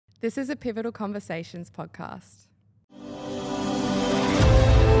This is a Pivotal Conversations podcast.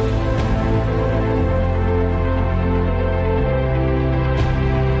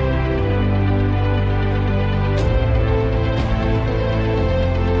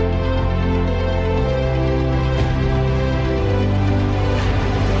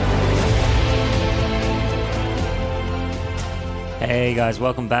 Hey guys,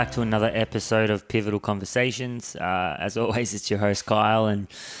 welcome back to another episode of Pivotal Conversations. As always, it's your host Kyle, and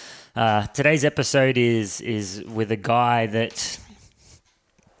today's episode is with a guy that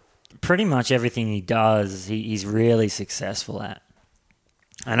pretty much everything he does, he's really successful at.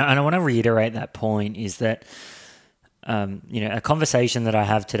 And I want to reiterate that point is that a conversation that I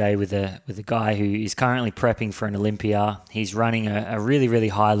have today with a guy who is currently prepping for an Olympia. He's running a really, really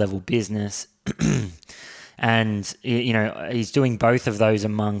high level business. And, he's doing both of those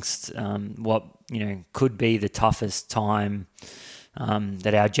amongst what, could be the toughest time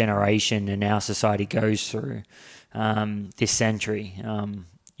that our generation and our society goes through this century.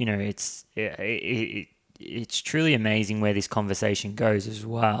 It's truly amazing where this conversation goes as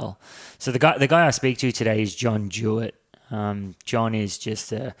well. So the guy I speak to today is John Jewett. John is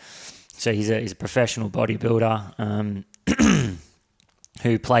just he's a professional bodybuilder.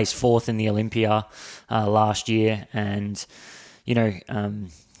 Who placed fourth in the Olympia last year, and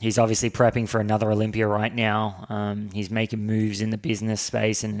he's obviously prepping for another Olympia right now. He's making moves in the business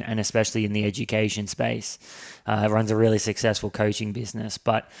space and especially in the education space. Runs a really successful coaching business.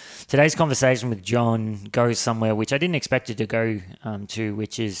 But today's conversation with John goes somewhere which I didn't expect it to go to,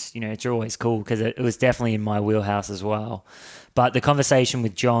 which is, it's always cool because it was definitely in my wheelhouse as well. But the conversation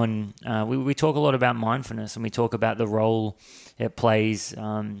with John, we talk a lot about mindfulness, and we talk about the role it plays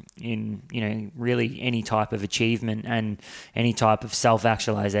in, really any type of achievement and any type of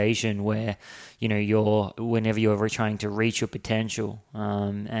self-actualization where, whenever you're trying to reach your potential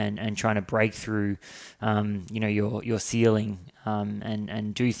and trying to break through, your ceiling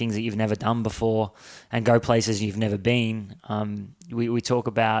and do things that you've never done before and go places you've never been. We talk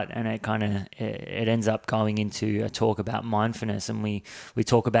about, and it ends up going into a talk about mindfulness, and we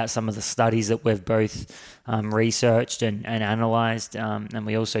talk about some of the studies that we've both researched and analyzed, and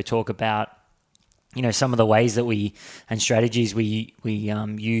we also talk about some of the ways that and strategies we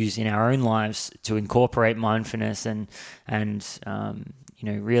use in our own lives to incorporate mindfulness and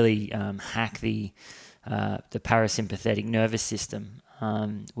really hack the parasympathetic nervous system,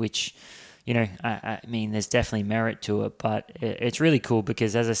 which I mean, there's definitely merit to it, but it's really cool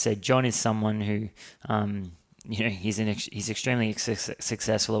because, as I said, John is someone who, he's extremely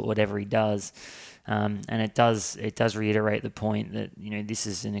successful at whatever he does, and it does reiterate the point that this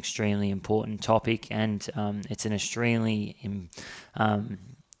is an extremely important topic, and it's an extremely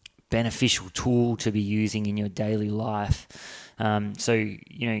beneficial tool to be using in your daily life. I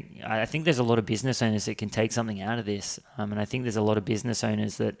think there's a lot of business owners that can take something out of this. And I think there's a lot of business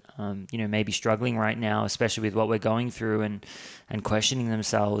owners that, may be struggling right now, especially with what we're going through and questioning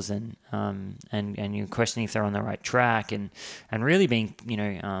themselves and questioning if they're on the right track and really being,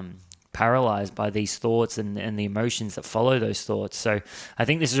 paralyzed by these thoughts and the emotions that follow those thoughts. So I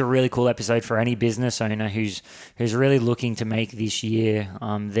think this is a really cool episode for any business owner who's really looking to make this year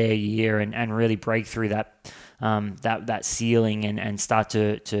their year and really break through that ceiling and start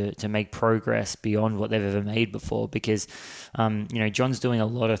to make progress beyond what they've ever made before, because John's doing a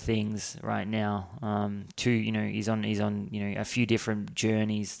lot of things right now. He's on a few different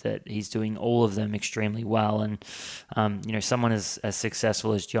journeys that he's doing all of them extremely well, and someone as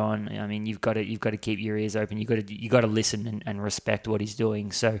successful as John, I mean, you've got to keep your ears open. You got to listen and respect what he's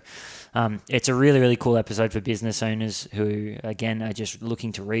doing. So it's a really, really cool episode for business owners who, again, are just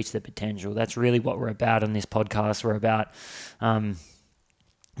looking to reach their potential. That's really what we're about on this podcast. We're about,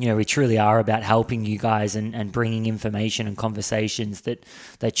 we truly are about helping you guys and bringing information and conversations that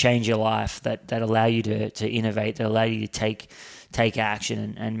change your life, that allow you to innovate, that allow you to take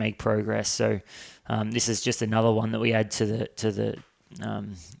action and make progress. So this is just another one that we add to the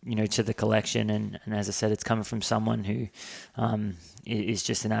collection. And as I said, it's coming from someone who is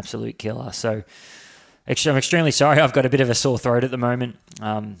just an absolute killer. So I'm extremely sorry. I've got a bit of a sore throat at the moment.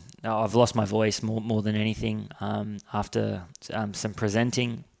 I've lost my voice more than anything after some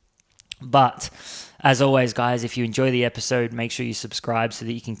presenting. But as always, guys, if you enjoy the episode, make sure you subscribe so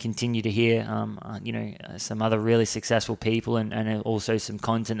that you can continue to hear, some other really successful people and also some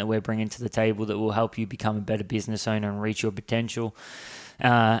content that we're bringing to the table that will help you become a better business owner and reach your potential.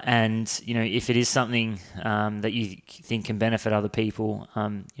 And, if it is something that you think can benefit other people,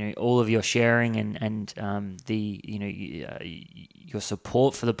 all of your sharing and your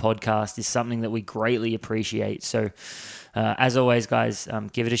support for the podcast is something that we greatly appreciate. So as always, guys,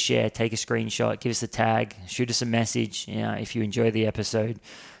 give it a share, take a screenshot, give us a tag, shoot us a message if you enjoy the episode,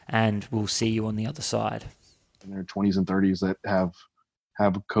 and we'll see you on the other side. In their 20s and 30s that have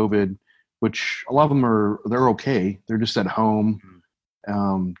COVID, which a lot of them they're okay. They're just at home,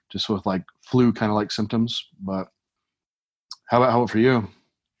 just with like flu kind of like symptoms. But how about for you?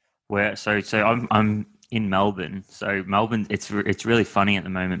 So I'm in Melbourne. So Melbourne, it's really funny at the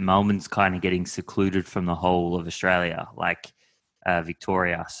moment. Melbourne's kind of getting secluded from the whole of Australia, like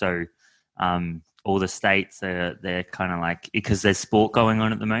Victoria. So all the states, they're kind of like, because there's sport going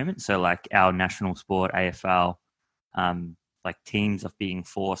on at the moment. So like our national sport, AFL, like teams are being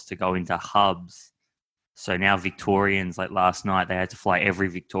forced to go into hubs. So now Victorians, like last night, they had to fly every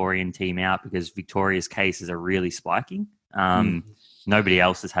Victorian team out because Victoria's cases are really spiking. Nobody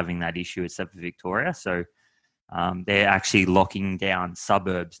else is having that issue except for Victoria. So they're actually locking down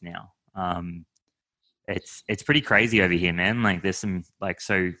suburbs now. It's pretty crazy over here, man. Like there's some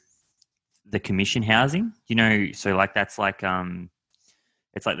so the commission housing, so like that's like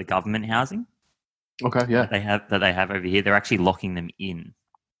it's like the government housing. Okay, yeah. That they have over here. They're actually locking them in.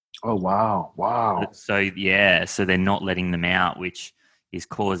 Oh wow. So so they're not letting them out, which is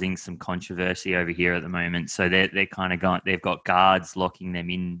causing some controversy over here at the moment. So they're kind of they've got guards locking them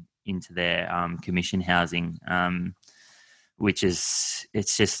into their commission housing, which is,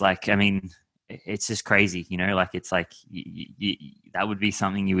 it's just like, I mean, it's just crazy, like it's like that would be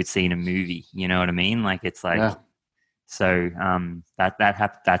something you would see in a movie, you know what I mean? Like it's like, yeah. So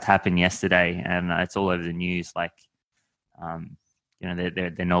that happened yesterday, and it's all over the news. Like,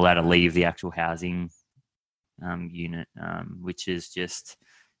 they're not allowed to leave the actual housing unit, which is just,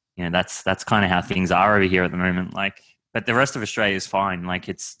 that's kind of how things are over here at the moment. Like, but the rest of Australia is fine. Like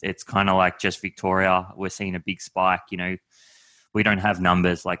it's kind of like just Victoria. We're seeing a big spike. We don't have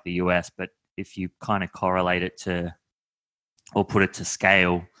numbers like the US, but if you kind of correlate it to, or put it to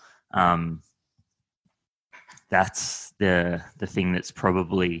scale, that's the thing that's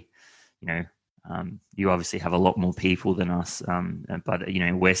probably, you obviously have a lot more people than us, but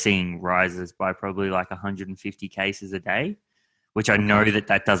we're seeing rises by probably like 150 cases a day, which I know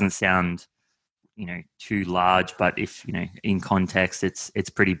that doesn't sound, too large, but if in context, it's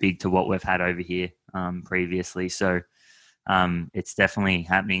pretty big to what we've had over here previously. So it's definitely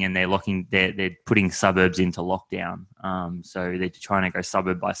happening, and they're putting suburbs into lockdown. So they're trying to go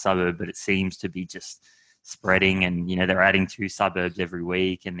suburb by suburb, but it seems to be just spreading, and they're adding 2 suburbs every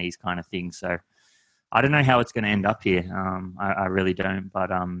week and these kind of things. So I don't know how it's going to end up here. I really don't, but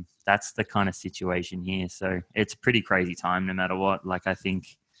that's the kind of situation here. So it's a pretty crazy time no matter what. Like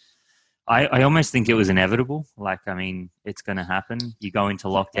I almost think it was inevitable. Like, I mean, it's going to happen. You go into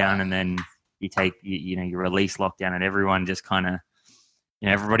lockdown and then you release lockdown, and everyone just kind of,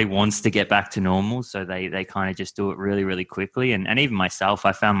 everybody wants to get back to normal. So they kind of just do it really, really quickly. And even myself,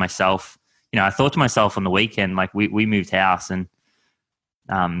 I found myself, I thought to myself on the weekend, like we moved house, and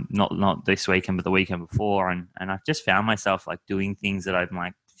not this weekend, but the weekend before. And I just found myself like doing things that I'm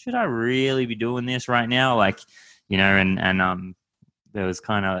like, should I really be doing this right now? Like, and there was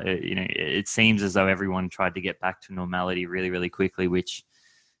kind of, it seems as though everyone tried to get back to normality really, really quickly, which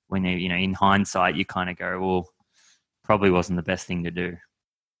when in hindsight, you kind of go, well, probably wasn't the best thing to do.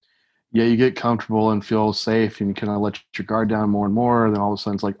 Yeah, you get comfortable and feel safe, and you kind of let your guard down more and more. And then all of a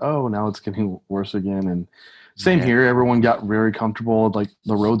sudden it's like, oh, now it's getting worse again. And same here. Everyone got very comfortable. Like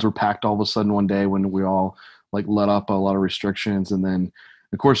the roads were packed all of a sudden one day when we all like let up a lot of restrictions. And then,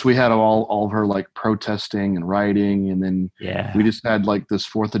 of course, we had all of her like protesting and rioting. And then we just had like this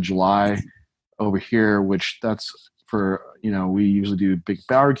 4th of July over here, which that's for, we usually do big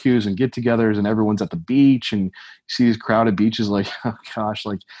barbecues and get-togethers, and everyone's at the beach, and you see these crowded beaches. Like, oh gosh,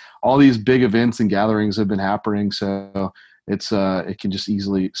 like all these big events and gatherings have been happening. So it's it can just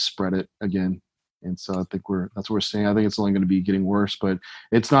easily spread it again. And so I think that's what we're seeing. I think it's only going to be getting worse, but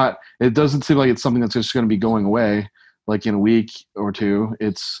it doesn't seem like it's something that's just going to be going away like in a week or two.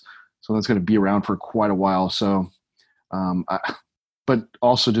 It's something that's going to be around for quite a while. So, but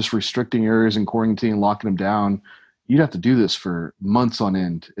also just restricting areas and quarantining, locking them down. You'd have to do this for months on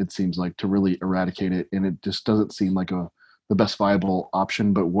end, it seems like, to really eradicate it. And it just doesn't seem like the best viable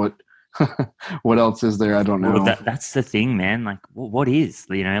option. But what else is there? I don't know. Well, that's the thing, man. Like, what is,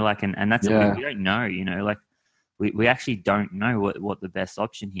 like, and that's something we don't know, like we actually don't know what the best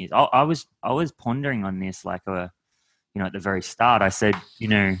option here is. I was pondering on this, like, at the very start, I said,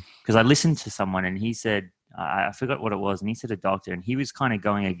 because I listened to someone and he said, I forgot what it was, and he said a doctor, and he was kind of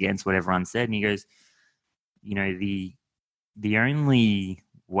going against what everyone said, and he goes, the only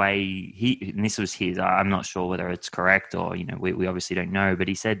way and this was his, I'm not sure whether it's correct or, we obviously don't know, but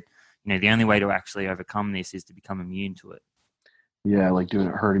he said, the only way to actually overcome this is to become immune to it. Yeah, like doing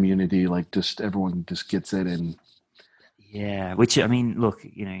a herd immunity, like just everyone just gets it. And yeah, which, I mean, look,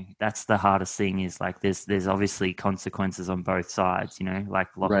 that's the hardest thing is like there's obviously consequences on both sides,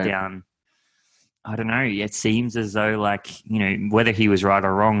 like lockdown. Right. I don't know. It seems as though like, whether he was right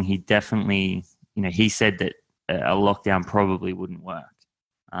or wrong, he definitely, he said that a lockdown probably wouldn't work.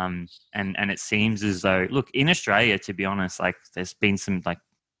 And it seems as though, look, in Australia, to be honest, like there's been some, like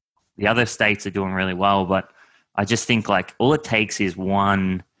the other states are doing really well, but I just think like all it takes is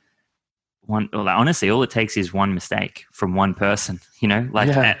honestly, all it takes is one mistake from one person, like,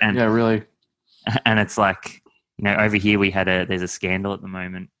 yeah, really. And it's like, over here there's a scandal at the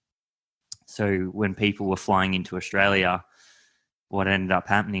moment. So when people were flying into Australia, what ended up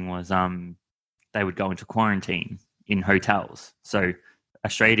happening was, they would go into quarantine in hotels. So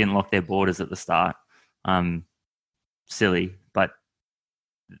Australia didn't lock their borders at the start. Silly, but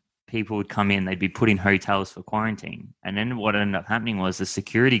people would come in, they'd be put in hotels for quarantine. And then what ended up happening was the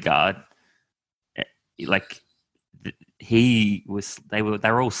security guard, like they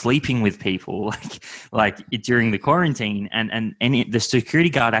were all sleeping with people like during the quarantine. And the security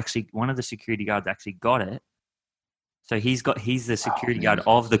guard one of the security guards actually got it. So he's the security guard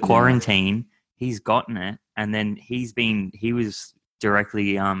of the quarantine. Yeah. He's gotten it. And then he was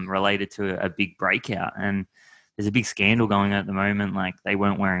directly related to a big breakout, and there's a big scandal going on at the moment. Like they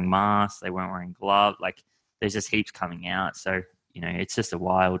weren't wearing masks, they weren't wearing gloves. Like there's just heaps coming out. So it's just a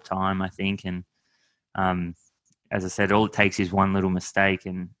wild time, I think. And as I said, all it takes is one little mistake,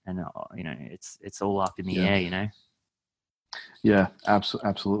 and it's all up in the air. Yeah,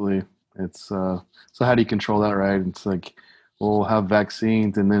 absolutely. It's so how do you control that, right? It's like, we'll have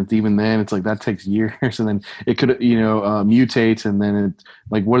vaccines, and then even then it's like that takes years, and then it could mutate, and then it,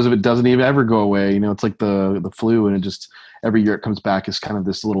 like, what if it doesn't even ever go away? It's like the flu, and it just every year it comes back as kind of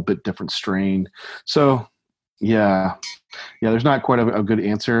this little bit different strain. So yeah, there's not quite a good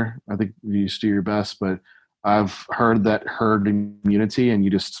answer. I think you just do your best, but I've heard that herd immunity, and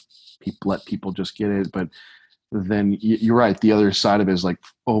you just let people just get it. But then you're right, the other side of it is like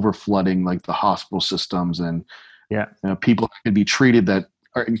over flooding like the hospital systems, and people that could be treated that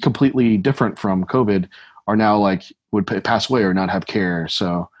are completely different from COVID are now like would pass away or not have care.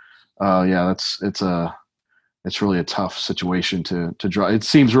 So it's really a tough situation to draw. It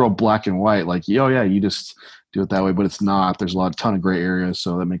seems real black and white, like, you just do it that way, but it's not. There's a ton of gray areas,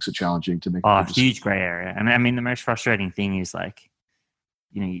 so that makes it challenging to make. Huge gray area. And I mean, the most frustrating thing is like,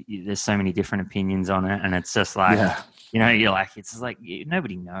 there's so many different opinions on it, and it's just like, you're like, it's just like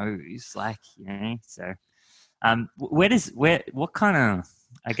nobody knows, like, so. What kind of,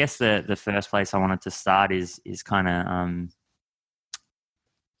 I guess the first place I wanted to start is kind of,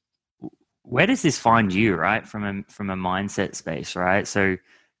 where does this find you, right? From a mindset space, right? So,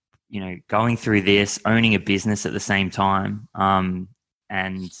 going through this, owning a business at the same time,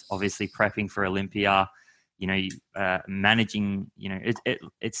 and obviously prepping for Olympia, managing,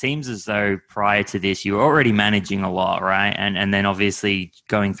 it seems as though prior to this, you were already managing a lot, right? And then obviously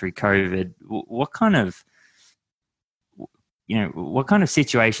going through COVID, what kind of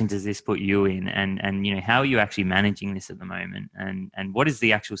situation does this put you in, and how are you actually managing this at the moment, and what is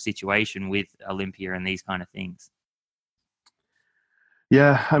the actual situation with Olympia and these kind of things?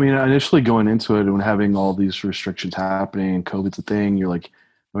 Yeah, I mean, initially going into it and having all these restrictions happening and COVID's a thing, you're like,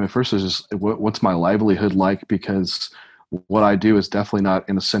 first is just what's my livelihood like, because what I do is definitely not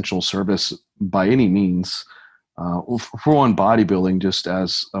an essential service by any means. For one, bodybuilding just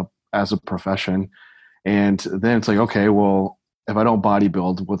as a profession, and then it's like, okay, well, if I don't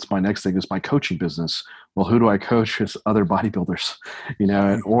bodybuild, what's my next thing? Is my coaching business. Well, who do I coach? Is other bodybuilders,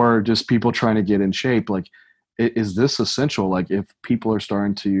 or just people trying to get in shape. Like, is this essential? Like, if people are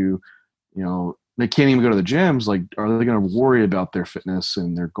starting to, they can't even go to the gyms, like, are they going to worry about their fitness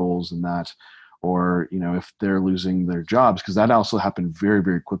and their goals and that? Or, if they're losing their jobs, because that also happened very,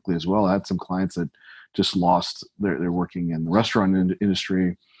 very quickly as well. I had some clients that just lost they're working in the restaurant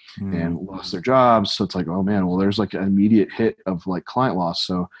industry and lost their jobs. So it's like, oh man, well, there's like an immediate hit of like client loss.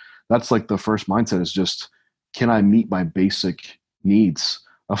 So that's like the first mindset is just, can I meet my basic needs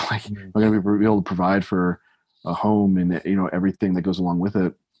of like, I'm going to be able to provide for a home and, everything that goes along with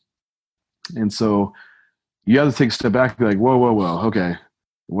it. And so you have to take a step back and be like, whoa. Okay.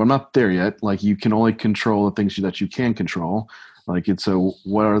 Well, I'm not there yet. Like, you can only control the things that you can control. Like, it's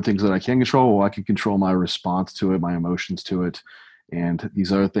what are the things that I can control? Well, I can control my response to it, my emotions to it. And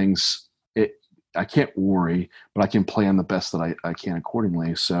these other things, I can't worry, but I can plan the best that I can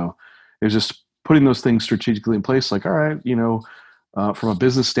accordingly. So it's just putting those things strategically in place. Like, all right, from a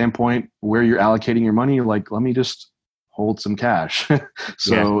business standpoint, where you're allocating your money, like, let me just hold some cash.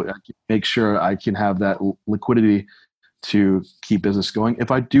 So I can make sure I can have that liquidity to keep business going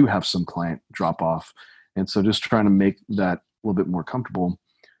if I do have some client drop off. And so just trying to make that a little bit more comfortable.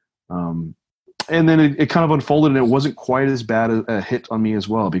 And then it kind of unfolded, and it wasn't quite as bad a hit on me as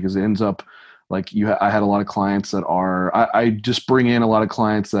well, because it ends up like I had a lot of clients that I just bring in a lot of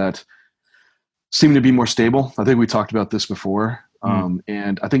clients that seem to be more stable. I think we talked about this before.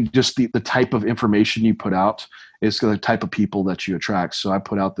 And I think just the type of information you put out is the type of people that you attract. So I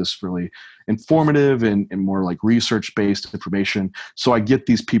put out this really informative and more like research-based information. So I get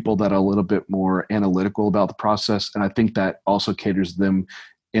these people that are a little bit more analytical about the process. And I think that also caters them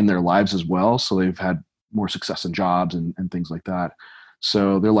in their lives as well. So they've had more success in jobs and things like that.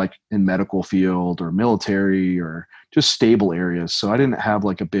 So they're like in medical field or military or just stable areas. So I didn't have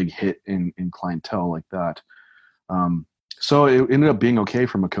like a big hit in clientele like that. So it ended up being okay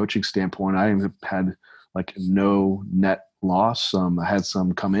from a coaching standpoint. I had like no net loss. I had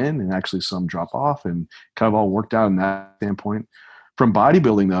some come in and actually some drop off, and kind of all worked out in that standpoint. From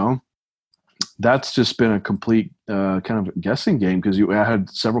bodybuilding though, that's just been a complete kind of guessing game, because I had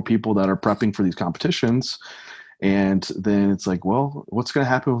several people that are prepping for these competitions, and then it's like, well, what's going to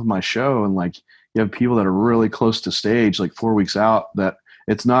happen with my show? And like, you have people that are really close to stage, like 4 weeks out, that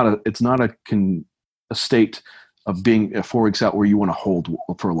it's not a state of being 4 weeks out where you want to hold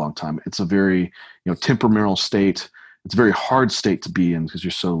for a long time. It's a very, temperamental state. It's a very hard state to be in because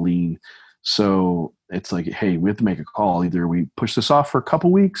you're so lean. So it's like, hey, we have to make a call. Either we push this off for a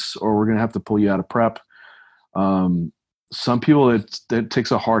couple weeks, or we're going to have to pull you out of prep. Some people, it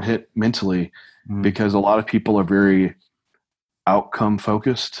takes a hard hit mentally, because a lot of people are very outcome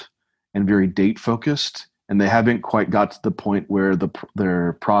focused and very date focused, and they haven't quite got to the point where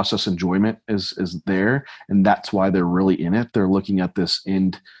their process enjoyment is there, and that's why they're really in it. They're looking at this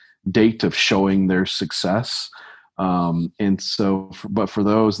end date of showing their success. And so, but for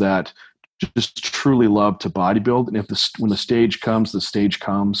those that just truly love to bodybuild, and when the stage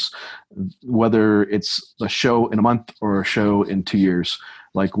comes, whether it's a show in a month or a show in 2 years,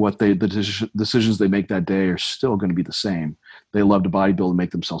 like the decisions they make that day are still going to be the same. They love to bodybuild and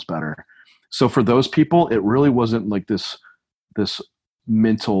make themselves better. So for those people, it really wasn't like this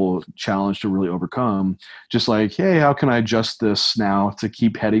mental challenge to really overcome. Just like, hey, how can I adjust this now to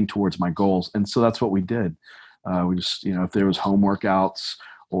keep heading towards my goals? And so that's what we did. We just, if there was home workouts,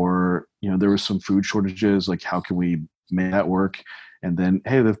 or, there was some food shortages, like how can we make that work? And then,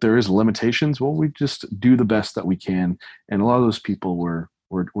 hey, if there is limitations, well, we just do the best that we can. And a lot of those people were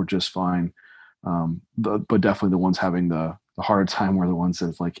just fine. But definitely the ones having the hard time were the ones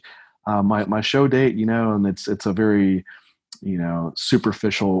that's like, my show date, and it's a very,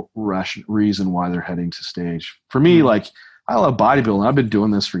 superficial reason why they're heading to stage. For me, like, I love bodybuilding. I've been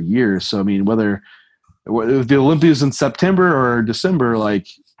doing this for years. So, I mean, whether the Olympics in September or December, like,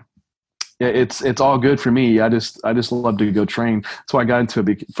 it's all good for me. I just love to go train. That's why I got into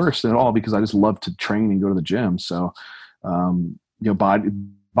it first and all, because I just love to train and go to the gym. So,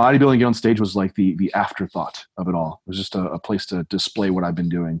 bodybuilding on stage was like the afterthought of it all. It was just a place to display what I've been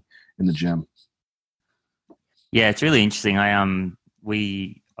doing in the gym. Yeah, it's really interesting.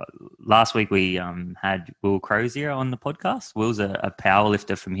 Last week we had Will Crozier on the podcast. Will's a power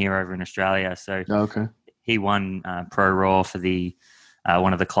lifter from here over in Australia. So okay. He won Pro Raw for the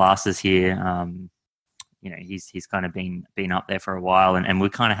one of the classes here. He's kind of been up there for a while, and we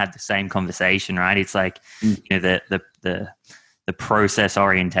kind of had the same conversation, right? It's like the process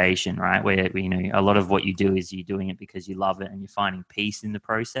orientation, right? Where a lot of what you do is you're doing it because you love it, and you're finding peace in the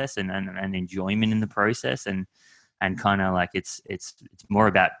process and enjoyment in the process, and kind of like it's more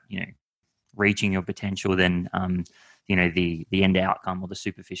about reaching your potential than the end outcome or the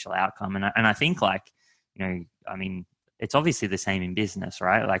superficial outcome. And I think, like, I mean, it's obviously the same in business,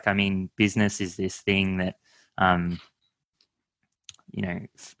 right? Like, I mean, business is this thing that like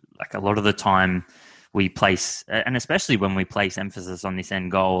a lot of the time we place, and especially when we place emphasis on this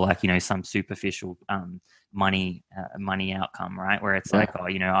end goal, like, some superficial money outcome, right? Where it's like,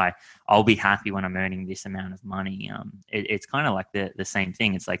 I'll be happy when I'm earning this amount of money. It's kind of like the same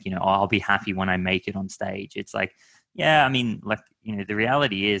thing. It's like, I'll be happy when I make it on stage. It's like, yeah, I mean, like, the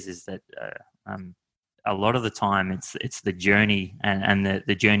reality is that a lot of the time it's the journey, and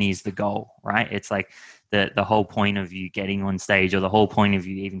the journey is the goal, right? It's like the whole point of you getting on stage, or the whole point of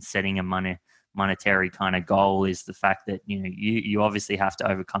you even setting a monetary kind of goal, is the fact that you obviously have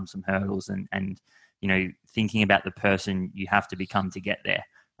to overcome some hurdles, and thinking about the person you have to become to get there,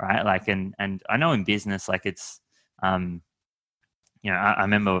 right? Like, and I know in business, like it's, I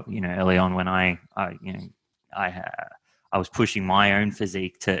remember, early on when I was pushing my own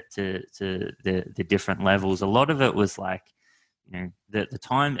physique to the different levels. A lot of it was like, the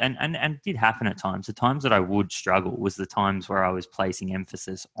time, and it did happen at times. The times that I would struggle was the times where I was placing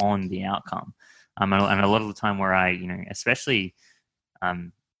emphasis on the outcome. And a lot of the time where I, especially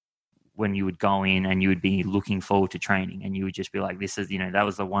when you would go in and you would be looking forward to training, and you would just be like, this is, that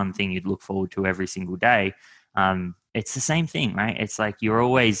was the one thing you'd look forward to every single day. It's the same thing, right? It's like you're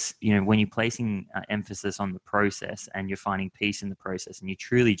always, when you're placing emphasis on the process and you're finding peace in the process and you're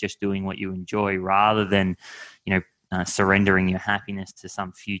truly just doing what you enjoy rather than, surrendering your happiness to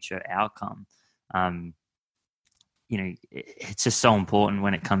some future outcome. It's just so important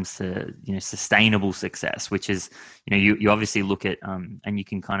when it comes to, sustainable success, which is, you obviously look at, and you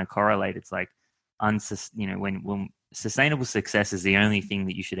can kind of correlate. It's like, when sustainable success is the only thing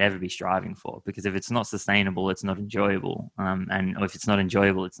that you should ever be striving for, because if it's not sustainable, it's not enjoyable. And if it's not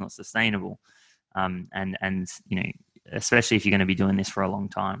enjoyable, it's not sustainable. And especially if you're going to be doing this for a long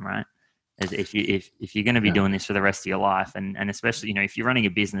time, right? If you're going to be doing this for the rest of your life, and especially, if you're running a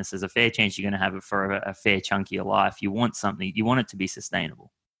business, there's a fair chance you're going to have it for a fair chunk of your life. You want it to be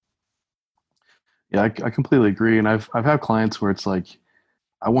sustainable. Yeah, I completely agree. And I've had clients where it's like,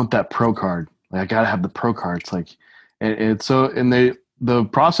 I want that pro card. Like, I gotta have the pro card. It's like, and the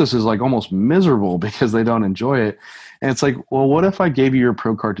process is like almost miserable because they don't enjoy it. And it's like, well, what if I gave you your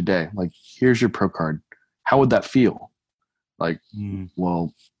pro card today? Like, here's your pro card. How would that feel? Like,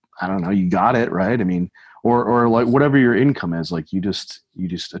 well, I don't know. You got it, right? I mean, or like whatever your income is, like you just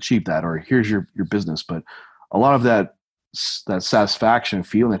achieved that, or here's your business. But a lot of that satisfaction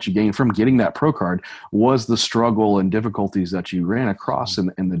feeling that you gain from getting that pro card was the struggle and difficulties that you ran across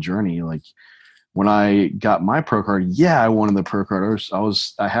in the journey. Like, when I got my pro card, I wanted the pro card.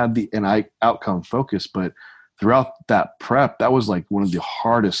 I had the outcome focus, but throughout that prep, that was like one of the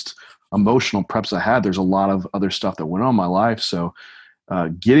hardest emotional preps I had. There's a lot of other stuff that went on in my life. So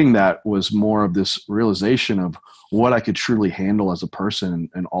getting that was more of this realization of what I could truly handle as a person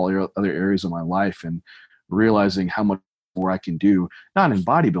and all other areas of my life, and realizing how much more I can do, not in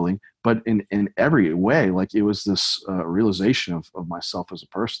bodybuilding, but in every way. Like, it was this realization of myself as a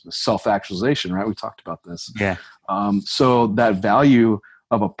person, the self-actualization, right? We talked about this. Yeah. So that value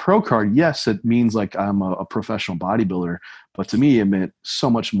of a pro card, yes, it means like I'm a professional bodybuilder, but to me, it meant so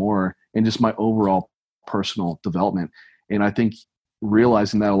much more in just my overall personal development. And I think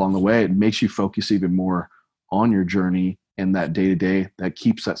realizing that along the way, it makes you focus even more on your journey and that day-to-day that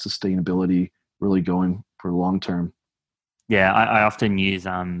keeps that sustainability really going for the long term. Yeah, I often use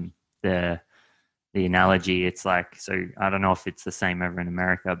the analogy. It's like, so I don't know if it's the same over in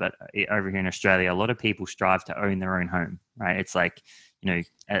America, but over here in Australia, a lot of people strive to own their own home, right? It's like,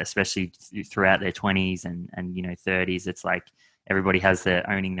 especially throughout their 20s and 30s, it's like everybody has their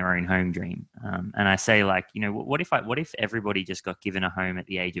owning their own home dream. And I say, like, what if everybody just got given a home at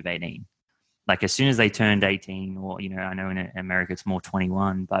the age of 18? Like, as soon as they turned 18, or, I know in America it's more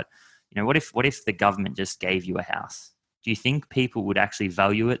 21, but what if the government just gave you a house? Do you think people would actually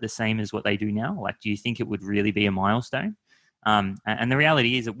value it the same as what they do now? Like, do you think it would really be a milestone? And the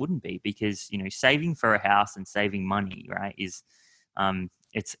reality is it wouldn't be, because, saving for a house and saving money, right, is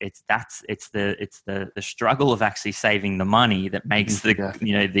it's the struggle of actually saving the money that makes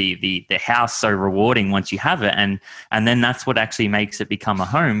the house so rewarding once you have it. And then that's what actually makes it become a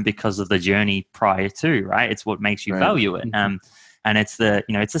home, because of the journey prior to, right? It's what makes you value it. And it's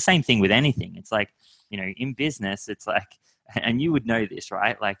it's the same thing with anything. It's like, in business, it's like, and you would know this,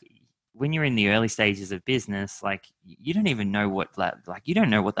 right? Like, when you're in the early stages of business, like, you don't even know you don't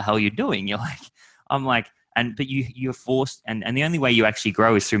know what the hell you're doing. You're like, but you're forced, and the only way you actually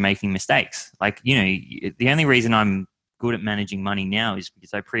grow is through making mistakes. Like, the only reason I'm good at managing money now is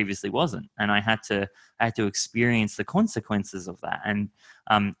because I previously wasn't, and I had to experience the consequences of that. And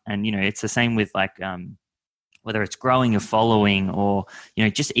it's the same with, like, whether it's growing a following or,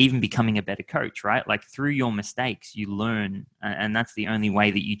 just even becoming a better coach, right? Like, through your mistakes, you learn. And that's the only way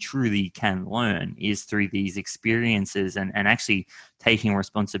that you truly can learn, is through these experiences and actually taking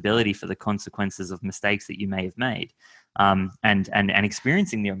responsibility for the consequences of mistakes that you may have made. And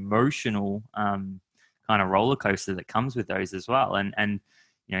experiencing the emotional kind of roller coaster that comes with those as well. And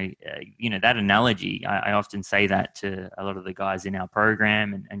that analogy, I often say that to a lot of the guys in our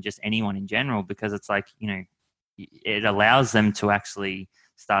program and just anyone in general, because it's like, it allows them to actually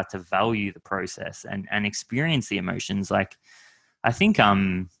start to value the process and experience the emotions. Like, I think,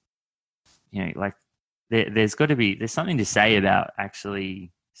 like, there's something to say about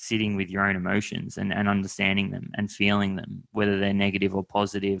actually sitting with your own emotions and understanding them and feeling them, whether they're negative or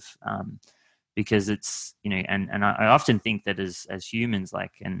positive. Because it's, and I often think that as humans,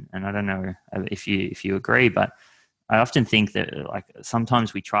 like, and I don't know if you agree, but I often think that like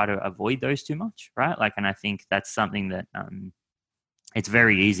sometimes we try to avoid those too much, right? Like, and I think that's something that it's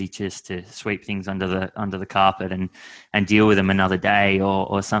very easy just to sweep things under the carpet and deal with them another day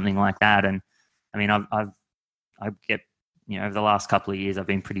or something like that. And I mean, I get, over the last couple of years, I've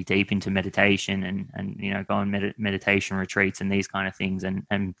been pretty deep into meditation and go on meditation retreats and these kind of things.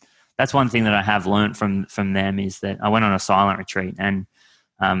 And that's one thing that I have learned from them is that I went on a silent retreat and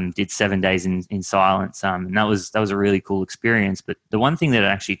did 7 days in silence. And that was a really cool experience. But the one thing that it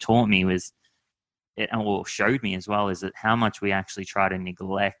actually taught me was, showed me as well, is that how much we actually try to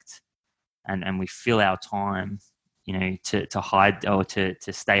neglect and we fill our time, to hide or to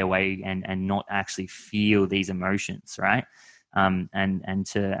stay away and not actually feel these emotions, right? And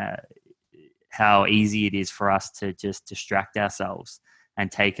to how easy it is for us to just distract ourselves and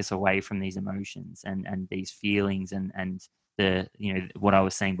take us away from these emotions and these feelings and the, what I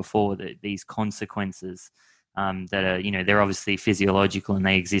was saying before, these consequences that are, they're obviously physiological and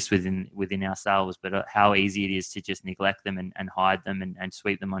they exist within ourselves, but how easy it is to just neglect them and hide them and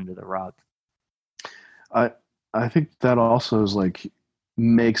sweep them under the rug. I think that also is like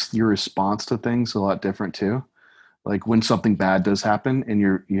makes your response to things a lot different too. Like when something bad does happen and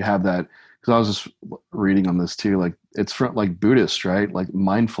you have that, because I was just reading on this too, like it's from like Buddhist, right? Like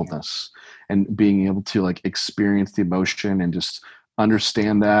mindfulness and being able to like experience the emotion and just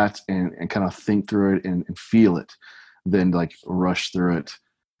understand that and kind of think through it and feel it, then like rush through it.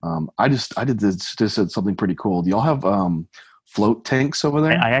 I did this, just said something pretty cool. Do y'all have float tanks over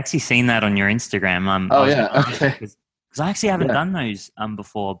there? I actually seen that on your Instagram. Oh yeah, okay. Because I actually haven't done those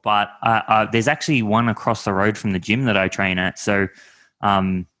before, but there's actually one across the road from the gym that I train at. So,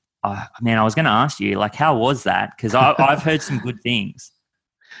 I was going to ask you, like, how was that? Because I've heard some good things.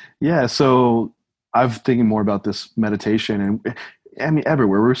 Yeah, so I'm thinking more about this meditation, and I mean,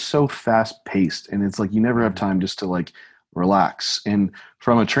 everywhere we're so fast paced, and it's like you never have time just to like relax. And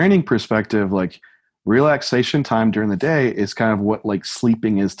from a training perspective, like relaxation time during the day is kind of what like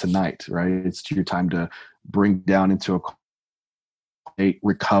sleeping is tonight, right? It's your time to bring down into a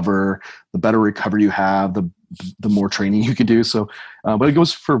recover. The better recovery you have, the more training you can do. So, but it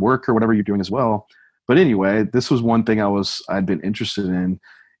goes for work or whatever you're doing as well. But anyway, this was one thing I'd been interested in,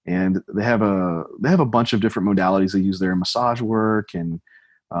 and they have a bunch of different modalities they use there in massage work, and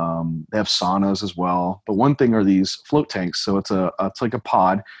they have saunas as well. But one thing are these float tanks. So it's like a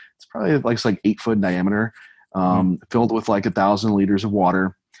pod. It's probably like 8 foot in diameter, filled with like 1,000 liters of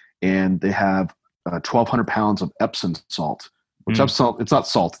water, and they have 1,200 pounds of Epsom salt. Which Epsom, it's not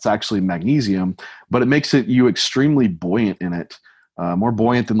salt, it's actually magnesium, but it makes you extremely buoyant in it. More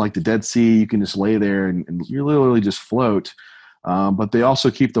buoyant than like the Dead Sea. You can just lay there and you literally just float. But they also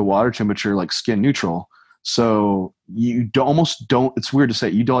keep the water temperature like skin neutral. So you almost don't, it's weird to say,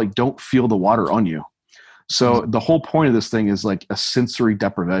 you don't feel the water on you. So the whole point of this thing is like a sensory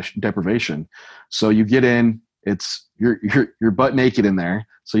deprivation. So you get in, it's you're butt naked in there.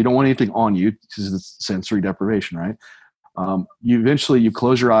 So you don't want anything on you because it's sensory deprivation, right? You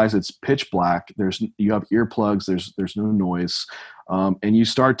close your eyes, it's pitch black. You have earplugs, there's no noise. And you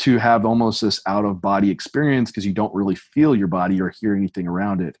start to have almost this out of body experience because you don't really feel your body or hear anything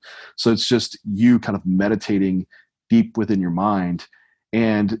around it. So it's just you kind of meditating deep within your mind.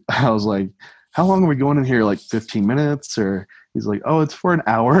 And I was like, how long are we going in here? Like 15 minutes? Or he's like, oh, it's for an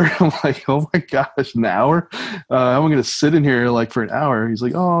hour. I'm like, oh my gosh, an hour? I'm going to sit in here like for an hour. He's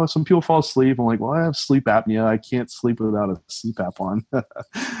like, oh, some people fall asleep. I'm like, well, I have sleep apnea. I can't sleep without a CPAP on.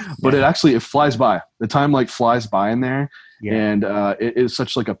 But it flies by. The time like flies by in there. Yeah. And it is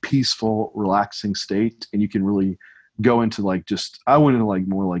such like a peaceful, relaxing state. And you can really go into like I went into like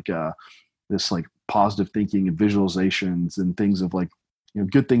more like this like positive thinking and visualizations and things of like,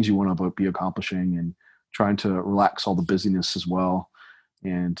 good things you want to be accomplishing and trying to relax all the busyness as well.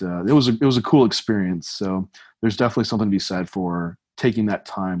 And it was a cool experience. So there's definitely something to be said for taking that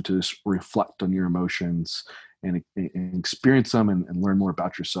time to just reflect on your emotions and experience them and learn more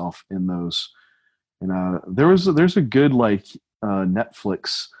about yourself in those. And there's a good like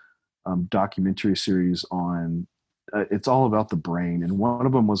Netflix documentary series on it's all about the brain, and one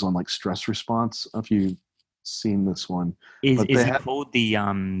of them was on like stress response. I don't know if you've seen this one. Is it called the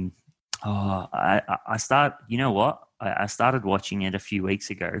I started watching it a few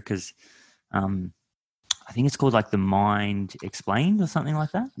weeks ago because I think it's called like The Mind Explained or something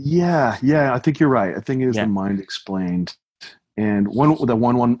like that. Yeah, I think you're right. I think it is The Mind Explained. And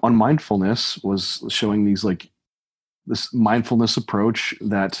one on mindfulness was showing these like this mindfulness approach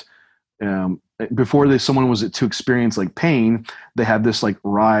that before someone was to experience like pain, they have this like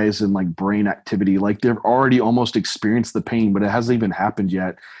rise in like brain activity, like they've already almost experienced the pain, but it hasn't even happened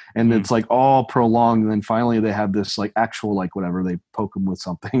yet, and it's like all prolonged, and then finally they have this like actual like whatever, they poke them with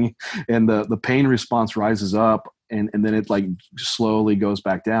something and the pain response rises up, and then it like slowly goes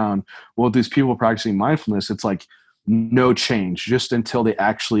back down. Well, with these people practicing mindfulness, it's like no change just until they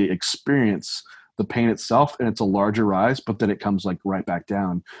actually experience the pain itself, and it's a larger rise, but then it comes like right back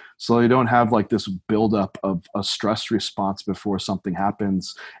down. So they don't have like this buildup of a stress response before something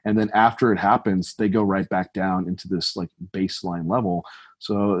happens, and then after it happens they go right back down into this like baseline level.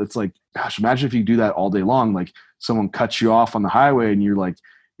 So it's like, gosh, imagine if you do that all day long. Like someone cuts you off on the highway and you're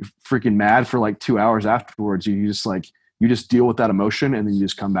freaking mad for like 2 hours afterwards. You just deal with that emotion, and then you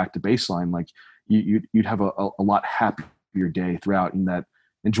just come back to baseline. Like you'd have a lot happier day throughout, and that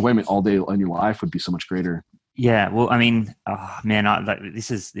enjoyment all day in your life would be so much greater. Yeah. Well, I mean, oh, man, this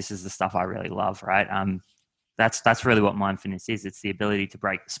is the stuff I really love, right? That's really what mindfulness is. It's the ability to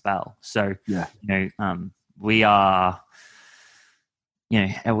break the spell. So, yeah, we are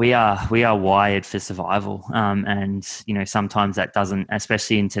wired for survival. And, sometimes that doesn't,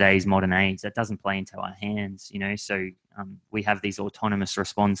 especially in today's modern age, that doesn't play into our hands, so we have these autonomous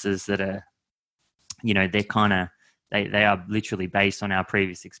responses that are, they're kind of, they are literally based on our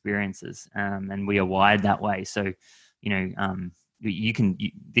previous experiences, and we are wired that way. So,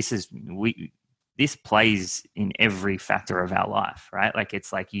 this plays in every factor of our life, right? Like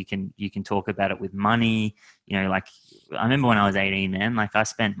it's like you can talk about it with money. Like I remember when I was 18, man, like I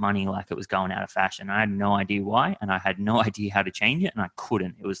spent money like it was going out of fashion. I had no idea why, and I had no idea how to change it, and I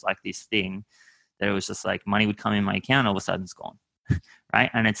couldn't. It was like this thing that it was just like money would come in my account, all of a sudden it's gone. Right.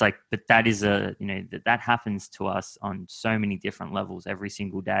 And it's like, but that is that happens to us on so many different levels every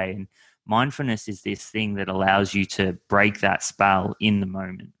single day. And mindfulness is this thing that allows you to break that spell in the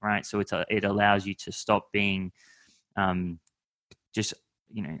moment. Right. So it allows you to stop being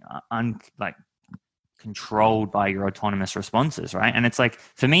controlled by your autonomous responses. Right. And it's like,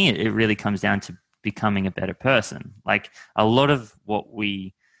 for me, it really comes down to becoming a better person. Like a lot of what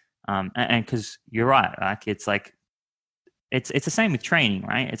we, and because you're right, like it's like, it's the same with training,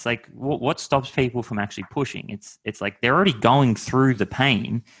 right? It's like what stops people from actually pushing? It's like they're already going through the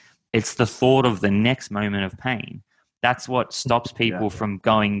pain. It's the thought of the next moment of pain. That's what stops people from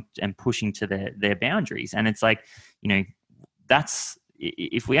going and pushing to their boundaries. And it's like, that's,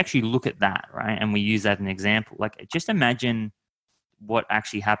 if we actually look at that, right, and we use that as an example, like just imagine what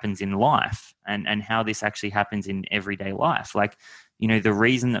actually happens in life and how this actually happens in everyday life. Like, the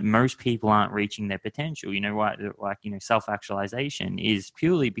reason that most people aren't reaching their potential, self-actualization is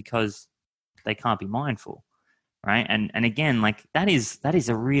purely because they can't be mindful, right? And again, like that is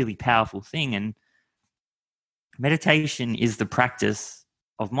a really powerful thing. And meditation is the practice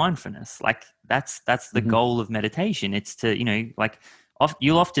of mindfulness. Like that's the goal of meditation. It's to,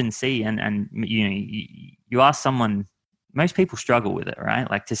 you'll often see, and you ask someone, most people struggle with it, right?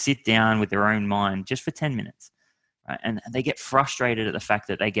 Like to sit down with their own mind just for 10 minutes. Right? And they get frustrated at the fact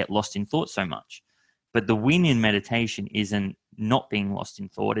that they get lost in thought so much. But the win in meditation isn't not being lost in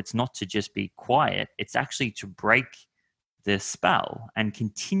thought. It's not to just be quiet. It's actually to break the spell and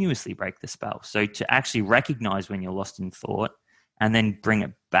continuously break the spell. So to actually recognize when you're lost in thought and then bring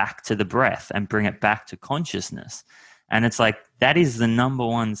it back to the breath and bring it back to consciousness. And it's like, that is the number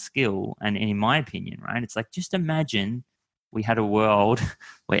one skill. And in my opinion, right, it's like, just imagine we had a world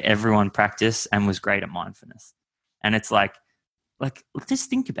where everyone practiced and was great at mindfulness. And it's like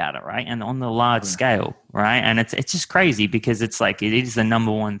just think about it, right? And on the large scale, right? And it's just crazy because it's like it is the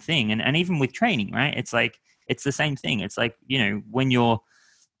number one thing. And even with training, right? It's like it's the same thing. It's like, when you're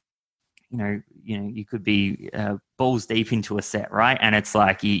you could be balls deep into a set, right? And it's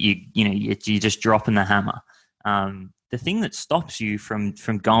like you're just dropping the hammer. The thing that stops you from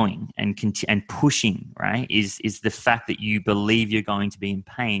going and pushing, right, is the fact that you believe you're going to be in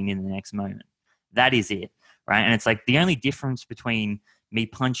pain in the next moment. That is it. Right. And it's like the only difference between me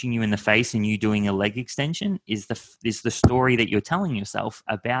punching you in the face and you doing a leg extension is the story that you're telling yourself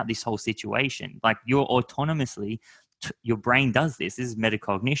about this whole situation. Like you're autonomously, your brain does this. This is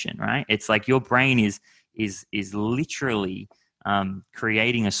metacognition, right? It's like your brain is literally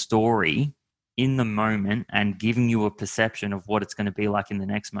creating a story in the moment and giving you a perception of what it's going to be like in the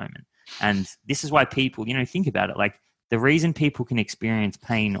next moment. And this is why people, think about it, like, the reason people can experience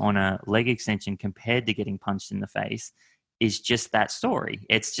pain on a leg extension compared to getting punched in the face is just that story.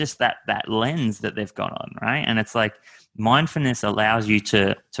 It's just that lens that they've got on, right? And it's like mindfulness allows you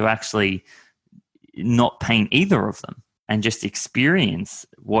to actually not paint either of them. and just experience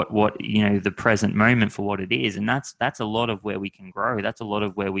what the present moment for what it is. And that's a lot of where we can grow. That's a lot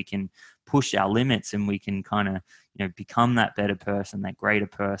of where we can push our limits, and we can kind of become that better person, that greater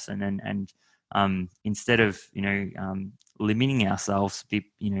person, and instead of limiting ourselves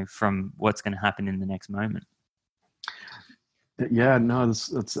from what's going to happen in the next moment. Yeah, no,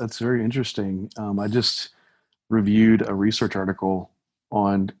 that's very interesting. I just reviewed a research article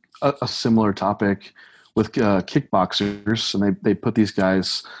on a similar topic with kickboxers, and they put these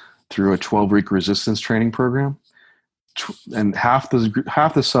guys through a 12-week resistance training program, and half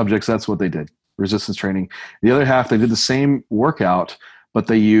the subjects, that's what they did, resistance training. The other half, they did the same workout, but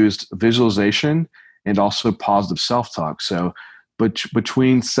they used visualization and also positive self-talk. So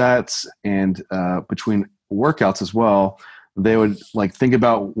between sets and between workouts as well, they would like think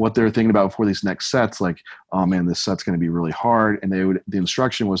about what they were thinking about before these next sets, like, oh man, this set's going to be really hard. And the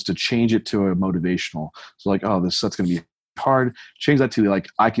instruction was to change it to a motivational. So like, oh, this set's going to be hard. Change that to like,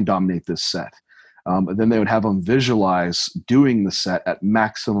 I can dominate this set. And then they would have them visualize doing the set at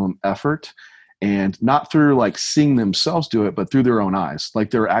maximum effort, and not through like seeing themselves do it, but through their own eyes.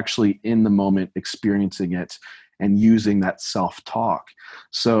 Like they're actually in the moment experiencing it and using that self-talk.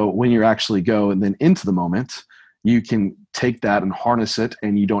 So when you actually go and then into the moment, you can take that and harness it,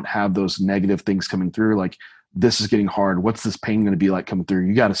 and you don't have those negative things coming through. Like, this is getting hard. What's this pain going to be like coming through?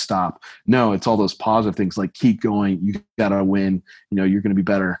 You got to stop. No, it's all those positive things like keep going. You got to win. You're going to be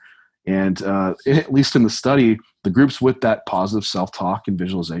better. And at least in the study, the groups with that positive self-talk and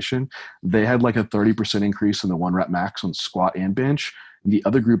visualization, they had like a 30% increase in the 1 rep max on squat and bench. And the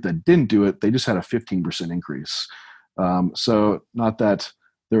other group that didn't do it, they just had a 15% increase. So not that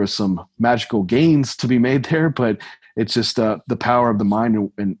there was some magical gains to be made there, but it's just the power of the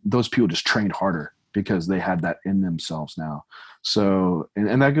mind, and those people just trained harder because they had that in themselves now. So,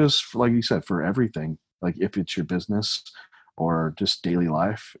 and that goes for, like you said, for everything. Like if it's your business or just daily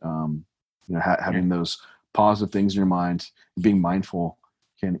life, having those positive things in your mind, being mindful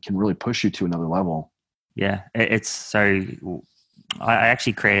can really push you to another level. Yeah, it's so. I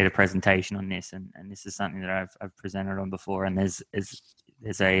actually created a presentation on this, and this is something that I've presented on before. And there's a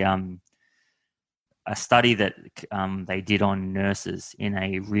study that they did on nurses in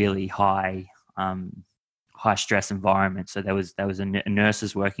a really high stress environment. So there was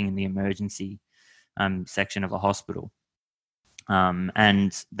nurses working in the emergency section of a hospital,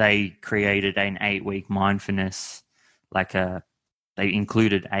 and they created an 8-week mindfulness, they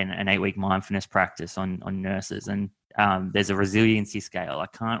included an 8-week mindfulness practice on nurses. And there's a resiliency scale. I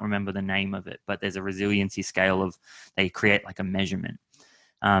can't remember the name of it, but there's a resiliency scale of, they create like a measurement.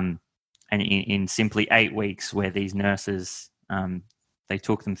 And in simply 8 weeks, where these nurses, they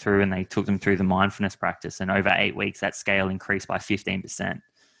took them through the mindfulness practice, and over 8 weeks, that scale increased by 15%.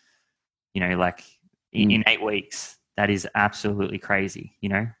 In 8 weeks, that is absolutely crazy.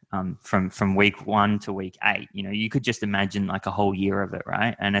 From week 1 to week 8, you could just imagine like a whole year of it,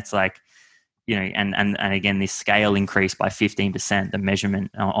 right? And it's like, and again, this scale increased by 15%, the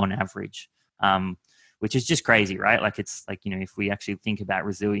measurement on average, which is just crazy, right? Like, it's like, if we actually think about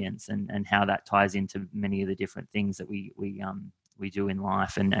resilience and how that ties into many of the different things that we do in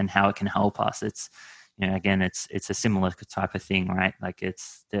life, and how it can help us, it's, again, it's a similar type of thing, right? Like,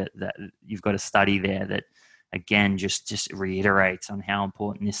 it's that you've got a study there that, again, just reiterates on how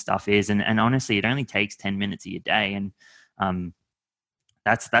important this stuff is. And honestly, it only takes 10 minutes a your day. And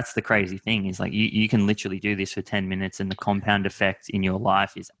that's the crazy thing, is like you can literally do this for 10 minutes, and the compound effect in your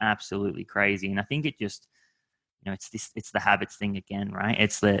life is absolutely crazy. And I think it just, it's the habits thing again, right?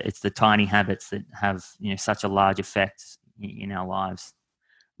 It's the tiny habits that have, such a large effect in our lives.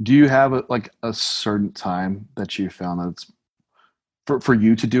 Do you have a certain time that you found that it's for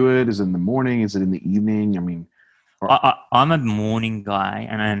you to do it? Is it in the morning? Is it in the evening? I mean, I'm a morning guy,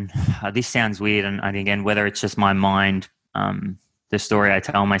 and this sounds weird. And again, whether it's just my mind, the story I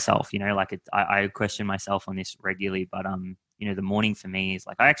tell myself, I question myself on this regularly, but the morning for me is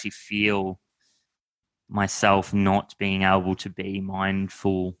like, I actually feel myself not being able to be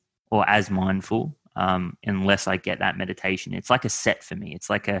mindful or as mindful unless I get that meditation. It's like a set for me. It's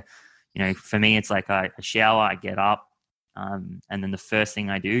like for me, it's like I shower, I get up, and then the first thing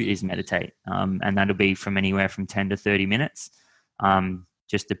I do is meditate, and that'll be from anywhere from 10 to 30 minutes,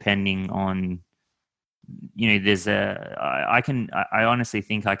 just depending on, I honestly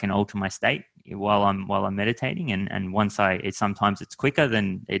think I can alter my state while I'm meditating, and sometimes it's quicker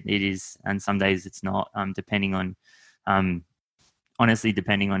than it is, and some days it's not, depending on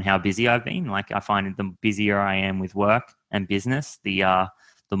how busy I've been. Like, I find the busier I am with work and business, the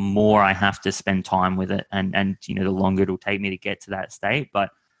more I have to spend time with it, and the longer it'll take me to get to that state. But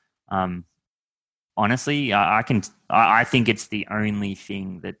honestly, I think it's the only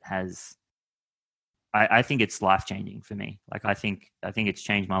thing that has. I think it's life changing for me. Like I think it's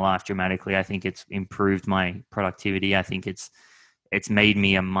changed my life dramatically. I think it's improved my productivity. I think it's made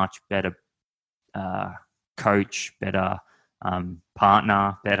me a much better coach, better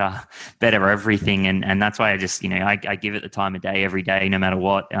partner, better everything. And that's why I just, I give it the time of day every day, no matter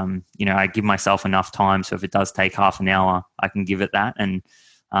what. I give myself enough time. So if it does take half an hour, I can give it that. And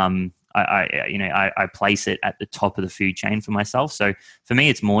I place it at the top of the food chain for myself. So for me,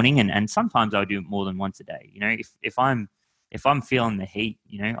 it's morning, and sometimes I'll do it more than once a day. If I'm feeling the heat,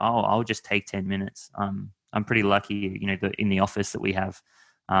 I'll just take 10 minutes. I'm pretty lucky, in the office that we have,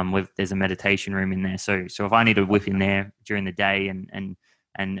 there's a meditation room in there. So if I need to whip in there during the day and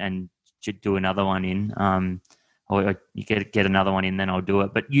do another one in, or you get another one in, then I'll do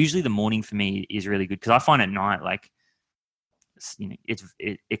it. But usually the morning for me is really good because I find at night, like,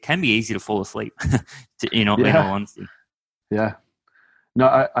 it can be easy to fall asleep. In all honesty. Yeah. No,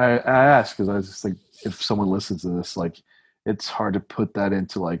 I ask because I was just like, if someone listens to this, like, it's hard to put that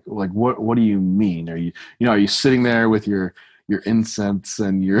into like what do you mean? Are you sitting there with your incense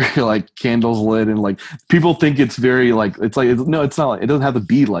and your like candles lit, and like people think it's very like, no, it's not like, it doesn't have to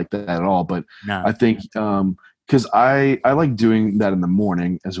be like that at all. But No. I think because I like doing that in the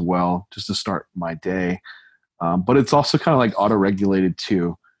morning as well, just to start my day. But it's also kind of like auto-regulated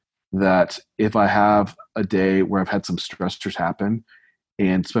too, that if I have a day where I've had some stressors happen,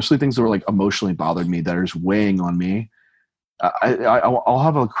 and especially things that were like emotionally bothered me that are just weighing on me, I'll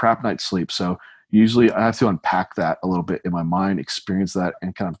have a crap night's sleep. So usually I have to unpack that a little bit in my mind, experience that,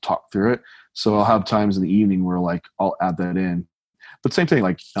 and kind of talk through it. So I'll have times in the evening where like I'll add that in. But same thing,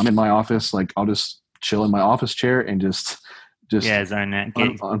 like I'm in my office, like I'll just chill in my office chair and just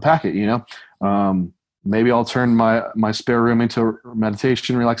unpack it, maybe I'll turn my spare room into a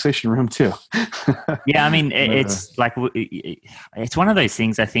meditation relaxation room too. Yeah, I mean, it's like, it's one of those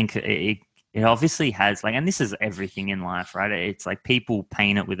things. I think it obviously has, like, and this is everything in life, right? It's like people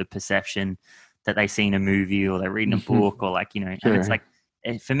paint it with a perception that they see in a movie or they read in a book, or like, Sure. And it's like,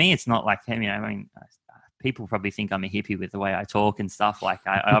 for me, it's not like, I mean, people probably think I'm a hippie with the way I talk and stuff. Like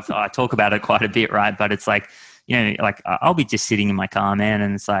I talk about it quite a bit, right? But it's like, like I'll be just sitting in my car, man,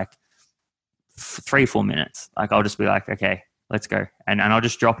 and it's like 3-4 minutes. Like I'll just be like, okay, let's go, and I'll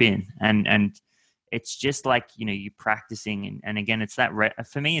just drop in, and it's just like, you practicing, and again, it's that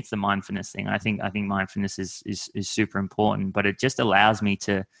for me, it's the mindfulness thing. I think mindfulness is super important, but it just allows me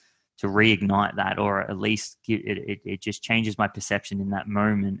to reignite that, or at least it just changes my perception in that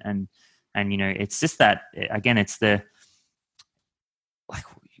moment, and it's just that, again, it's the, like,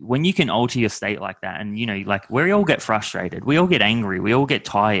 when you can alter your state like that, and like, we all get frustrated, we all get angry, we all get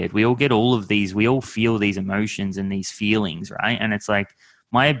tired, we all get all of these, we all feel these emotions and these feelings, right? And it's like,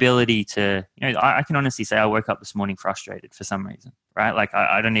 my ability to, I can honestly say I woke up this morning frustrated for some reason, right? Like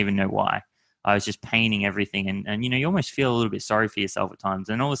I don't even know why. I was just painting everything, and you almost feel a little bit sorry for yourself at times,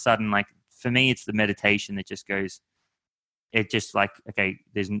 and all of a sudden, like, for me, it's the meditation that just goes, it just like, okay,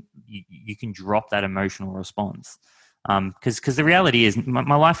 you can drop that emotional response. Because the reality is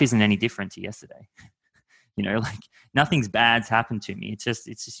my life isn't any different to yesterday. Like, nothing's bad's happened to me. It's just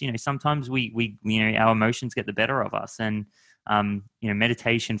sometimes we our emotions get the better of us, and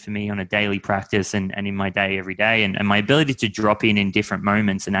meditation for me on a daily practice, and in my day every day, and my ability to drop in different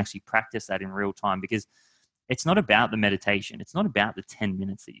moments and actually practice that in real time, because it's not about the meditation. It's not about the 10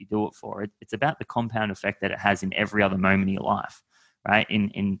 minutes that you do it for. It's about the compound effect that it has in every other moment of your life, right?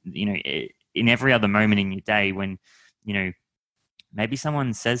 In every other moment in your day, when maybe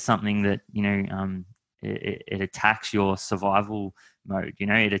someone says something that it attacks your survival mode.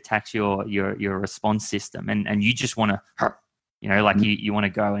 It attacks your response system, and you just want to, you want to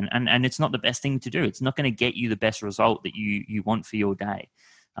go, and it's not the best thing to do. It's not going to get you the best result that you want for your day.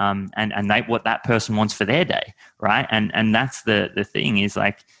 And what that person wants for their day, right? And that's the thing, is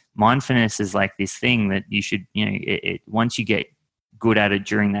like, mindfulness is like this thing that you should, once you get good at it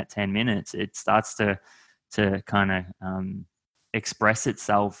during that 10 minutes, it starts to kind of express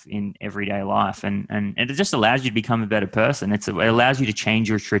itself in everyday life, and it just allows you to become a better person. It allows you to change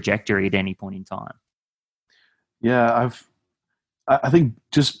your trajectory at any point in time. Yeah, I think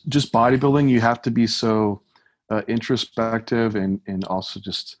just bodybuilding, you have to be so introspective and also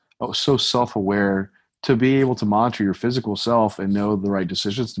just so self-aware to be able to monitor your physical self and know the right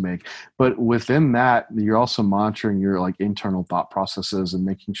decisions to make. But within that, you're also monitoring your like internal thought processes and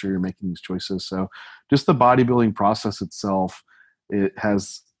making sure you're making these choices. So just the bodybuilding process itself, it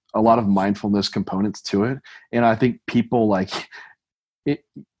has a lot of mindfulness components to it. And I think people like it,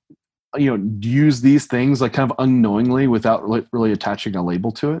 use these things like kind of unknowingly without really attaching a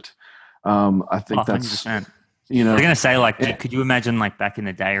label to it. I think that's, 100%. you I was know, gonna say, like, could you imagine, like, back in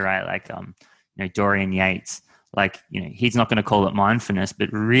the day, right? Like, Dorian Yates, like, he's not going to call it mindfulness, but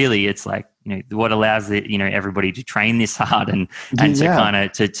really, it's like, what allows everybody to train this hard and to yeah, kind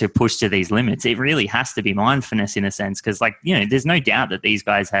of to push to these limits. It really has to be mindfulness in a sense, because, like, there's no doubt that these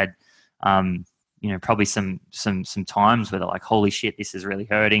guys had, probably some times where they're like, holy shit, this is really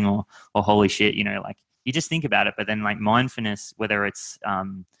hurting, or holy shit, like, you just think about it. But then, like, mindfulness, whether it's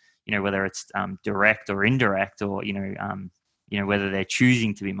direct or indirect, or whether they're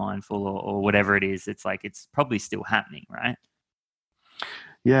choosing to be mindful, or whatever it is, it's like, it's probably still happening, right?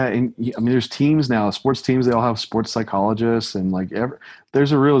 yeah. And I mean, there's teams now, sports teams, they all have sports psychologists, and like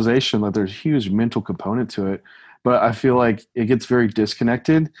there's a realization that there's a huge mental component to it. But I feel like it gets very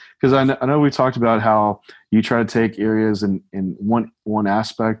disconnected, because I know we talked about how you try to take areas in one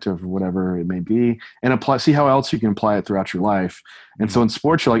aspect of whatever it may be and see how else you can apply it throughout your life. And so in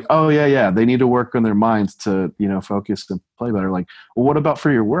sports, you're like, oh yeah, they need to work on their minds to, focus and play better. Like, well, what about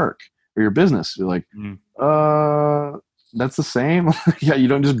for your work or your business? You're like, that's the same. Yeah, you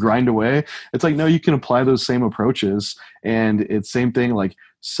don't just grind away. It's like, no, you can apply those same approaches, and it's same thing, like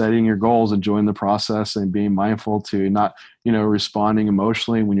setting your goals, enjoying the process, and being mindful to not, responding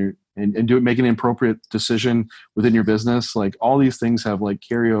emotionally when you're making an appropriate decision within your business. Like, all these things have like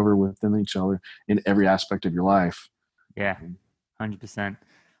carryover within each other in every aspect of your life. Yeah, 100%.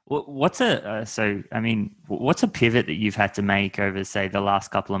 What's what's a pivot that you've had to make over, say, the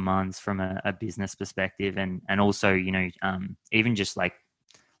last couple of months from a business perspective, and also, even just like,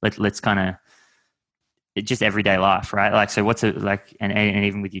 let's kind of just everyday life, right? Like, so what's it like, and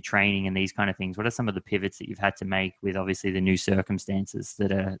even with your training and these kind of things, what are some of the pivots that you've had to make with, obviously, the new circumstances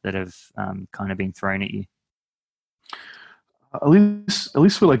that have kind of been thrown at you? At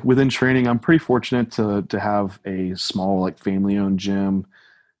least for like within training, I'm pretty fortunate to have a small, like, family owned gym.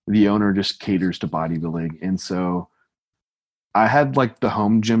 The owner just caters to bodybuilding, and so I had like the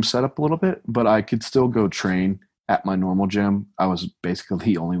home gym set up a little bit, but I could still go train at my normal gym. I was basically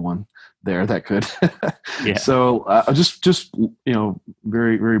the only one there that could. Yeah. So just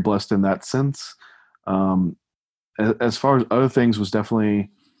very, very blessed in that sense. Um, as far as other things, was definitely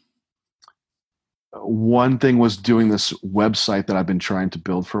one thing was doing this website that I've been trying to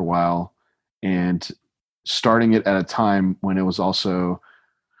build for a while, and starting it at a time when it was also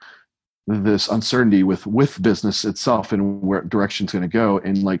this uncertainty with business itself and where direction it's going to go,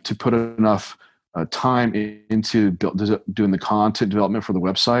 and like to put enough time into doing the content development for the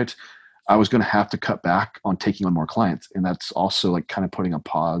website, I was going to have to cut back on taking on more clients, and that's also like kind of putting a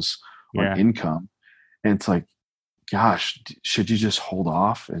pause on income. And it's like, gosh, should you just hold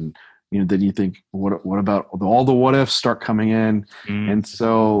off? And then you think, what about all the what ifs start coming in? And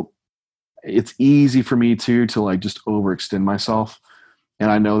so it's easy for me to like just overextend myself. And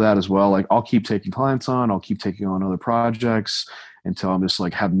I know that as well. Like, I'll keep taking clients on, I'll keep taking on other projects until I'm just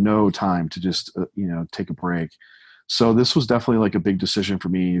like have no time to just, take a break. So this was definitely like a big decision for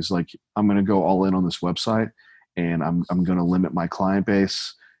me, is like, I'm going to go all in on this website, and I'm going to limit my client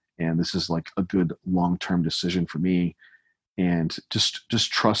base. And this is like a good long-term decision for me. And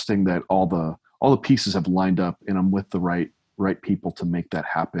just trusting that all the pieces have lined up, and I'm with the right people to make that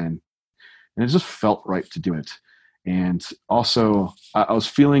happen. And it just felt right to do it. And also, I was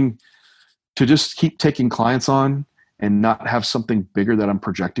feeling to just keep taking clients on and not have something bigger that I'm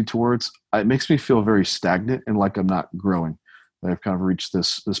projecting towards. It makes me feel very stagnant and like I'm not growing. I've kind of reached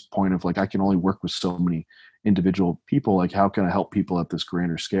this point of like, I can only work with so many individual people. Like, how can I help people at this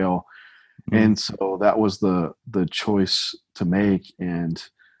grander scale? And so that was the choice to make. And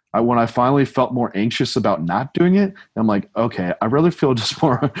when I finally felt more anxious about not doing it, I'm like, okay, I rather feel just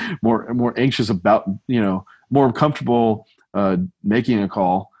more anxious about, more comfortable making a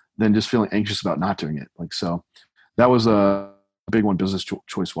call than just feeling anxious about not doing it. Like, so that was a big one, business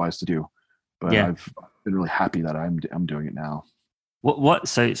choice wise, to do. But Yeah. I've been really happy that I'm doing it now.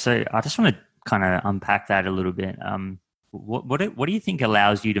 So I just want to kind of unpack that a little bit. What do you think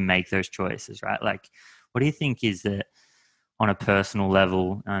allows you to make those choices, right? Like, what do you think is that on a personal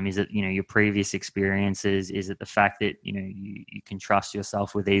level? Is it, your previous experiences? Is it the fact that, you can trust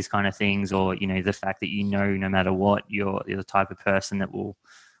yourself with these kind of things, or, the fact that, no matter what, you're the type of person that will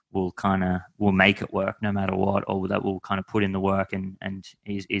make it work no matter what, or that will kind of put in the work and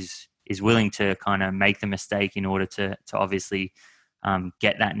is willing to kind of make the mistake in order to obviously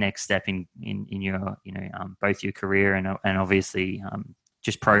get that next step in your, both your career and obviously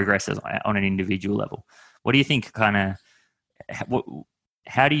just progress on an individual level. What do you think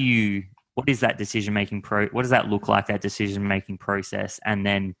what is that decision making what does that look like, that decision making process? And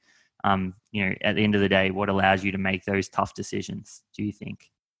then, at the end of the day, what allows you to make those tough decisions, do you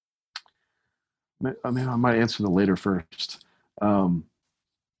think? I mean, I might answer the later first. Um,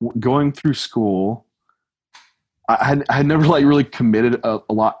 Going through school, I had never like really committed a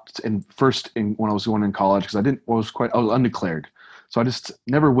lot when I was going in college because I was undeclared. So I just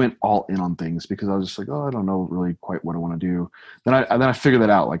never went all in on things because I was just like, oh, I don't know really quite what I want to do. Then I figured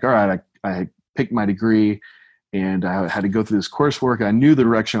that out. Like, all right, I picked my degree and I had to go through this coursework and I knew the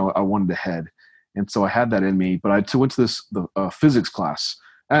direction I wanted to head. And so I had that in me, but I went to the physics class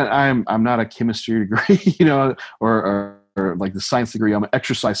and I'm not a chemistry degree, or like the science degree. I'm an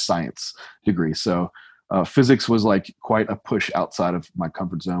exercise science degree. So physics was like quite a push outside of my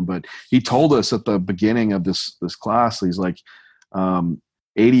comfort zone. But he told us at the beginning of this class, he's like,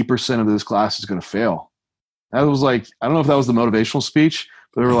 80% of this class is going to fail. That was like, I don't know if that was the motivational speech,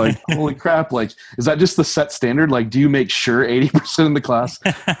 but they were like, holy crap. Like, is that just the set standard? Like, do you make sure 80% of the class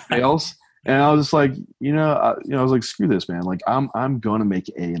fails? And I was just like, I was like, screw this, man. Like, I'm going to make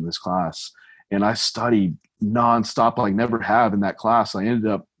A in this class. And I studied nonstop, like never have in that class. I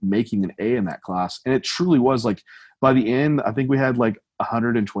ended up making an A in that class. And it truly was like, by the end, I think we had like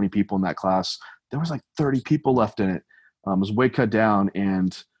 120 people in that class. There was like 30 people left in it. It was way cut down,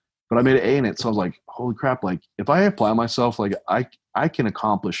 but I made an A in it. So I was like, holy crap. Like if I apply myself, like I can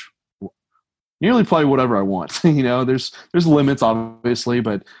accomplish nearly probably whatever I want. There's limits obviously,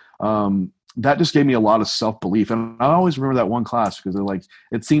 but that just gave me a lot of self-belief. And I always remember that one class because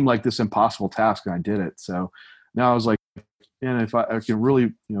it seemed like this impossible task and I did it. So now I was like, man, if I can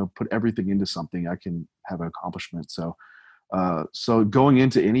really, put everything into something, I can have an accomplishment. So going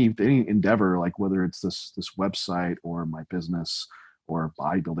into any endeavor, like whether it's this website or my business or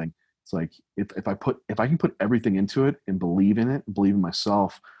bodybuilding, it's like, if I can put everything into it and believe in it, believe in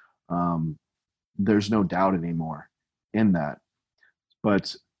myself, there's no doubt anymore in that.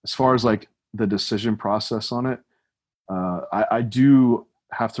 But as far as like the decision process on it, I do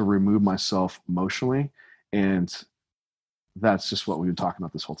have to remove myself emotionally. And that's just what we've been talking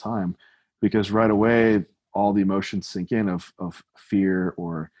about this whole time, because right away, all the emotions sink in of fear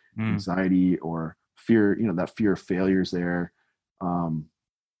or anxiety or fear, that fear of failure is there.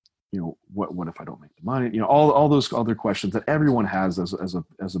 What if I don't make the money? All those other questions that everyone has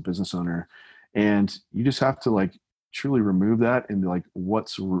as a business owner. And you just have to like truly remove that and be like,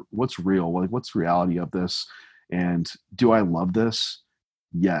 what's real? Like, what's the reality of this? And do I love this?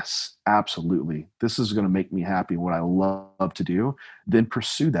 Yes, absolutely. This is going to make me happy. What I love to do, then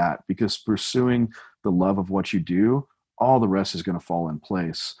pursue that, because pursuing the love of what you do, all the rest is going to fall in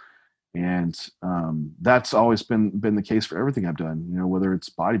place. And that's always been the case for everything I've done. Whether it's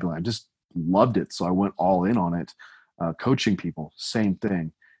bodybuilding, I just loved it, so I went all in on it. Coaching people, same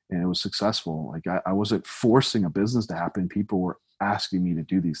thing, and it was successful. Like I wasn't forcing a business to happen. People were asking me to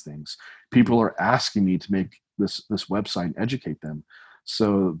do these things. People are asking me to make this website and educate them.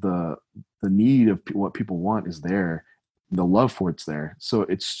 So the need of what people want is there. The love for it's there. So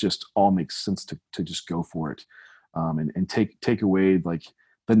it's just all makes sense to just go for it, and take away like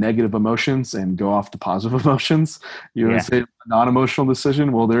the negative emotions and go off to positive emotions. Say non-emotional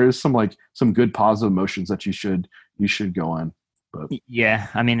decision. Well, there is some good positive emotions that you should go on. But yeah,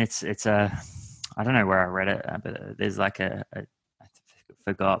 I mean, it's a, I don't know where I read it, but there's like I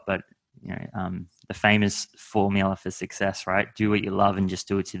forgot, but the famous formula for success, right? Do what you love and just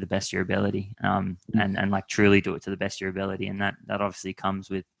do it to the best of your ability. And like truly do it to the best of your ability. And that obviously comes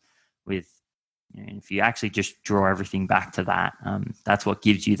with, if you actually just draw everything back to that, that's what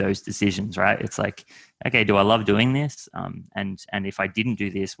gives you those decisions, right? It's like, okay, do I love doing this? And if I didn't do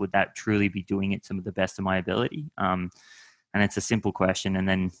this, would that truly be doing it to the best of my ability? And it's a simple question. And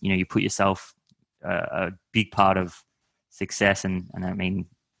then, you put yourself a big part of success. And I mean,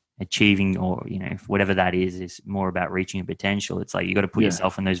 achieving or, whatever that is more about reaching a potential. It's like, you got to put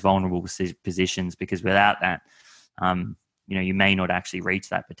yourself in those vulnerable positions, because without that, you may not actually reach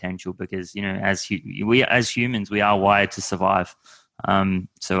that potential, because, as humans, we are wired to survive.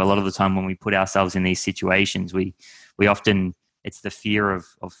 So a lot of the time when we put ourselves in these situations, we often, it's the fear of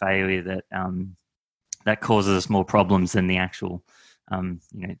failure that causes us more problems than the actual,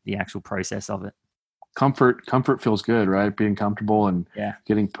 the actual process of it. Comfort feels good, right? Being comfortable and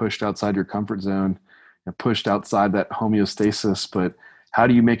getting pushed outside your comfort zone and pushed outside that homeostasis. But how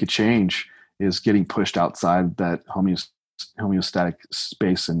do you make a change is getting pushed outside that homeostatic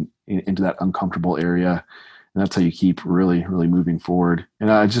space and into that uncomfortable area. And that's how you keep really, really moving forward. And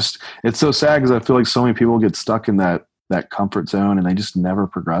it's so sad because I feel like so many people get stuck in that comfort zone and they just never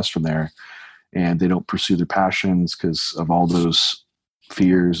progress from there. And they don't pursue their passions because of all those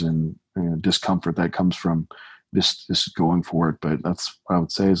fears and discomfort that comes from this going for it. But that's what I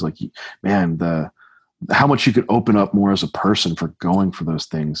would say is like, man, how much you could open up more as a person for going for those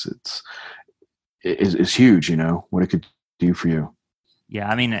things. is huge. You know what it could do for you. Yeah,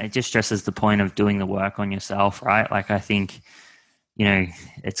 I mean, it just stresses the point of doing the work on yourself, right? Like, I think,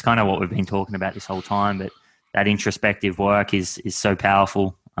 it's kind of what we've been talking about this whole time, but that introspective work is so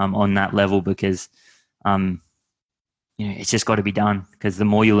powerful on that level because, it's just got to be done, because the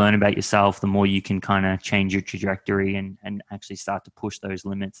more you learn about yourself, the more you can kind of change your trajectory and actually start to push those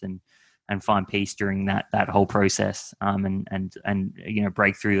limits and find peace during that whole process, and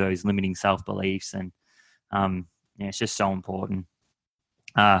break through those limiting self-beliefs. And it's just so important.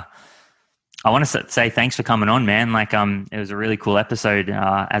 I want to say thanks for coming on, man. Like, it was a really cool episode.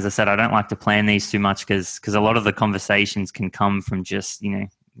 As I said, I don't like to plan these too much because a lot of the conversations can come from just,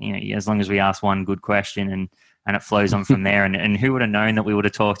 as long as we ask one good question and it flows on from there. And who would have known that we would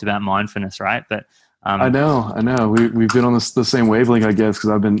have talked about mindfulness, right? But I know. We've been on the same wavelength, I guess, because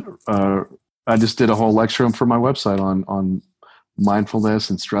I've been. I just did a whole lecture for my website on mindfulness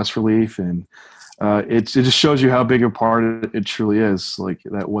and stress relief, and it just shows you how big a part it truly is. Like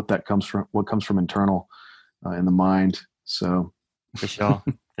that, what comes from internal in the mind. So for sure,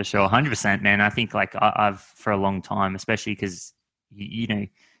 100%, man. I think like I've for a long time, especially because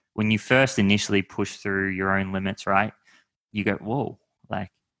when you first initially push through your own limits, right? You go, whoa, like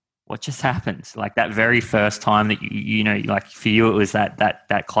what just happened? Like that very first time that like for you, it was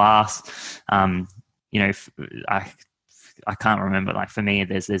that class. I can't remember. Like for me,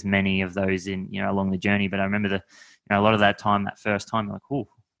 there's many of those in along the journey, but I remember a lot of that time, that first time, like, oh,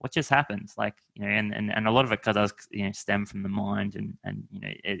 what just happened? Like and a lot of it does stem from the mind, and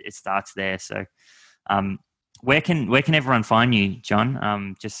it starts there. So, where can everyone find you,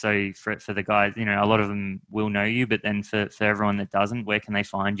 John? Just so for the guys, a lot of them will know you, but then for everyone that doesn't, where can they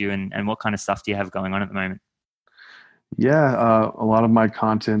find you, and what kind of stuff do you have going on at the moment? Yeah, a lot of my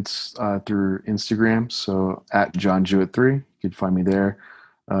content's through Instagram. So at John Jewett 3, you can find me there.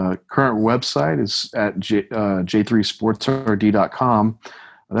 Current website is at j3sportsrd.com.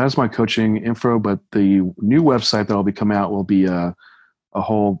 That's my coaching info, but the new website that will be coming out will be a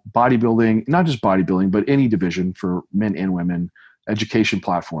whole bodybuilding, not just bodybuilding, but any division for men and women education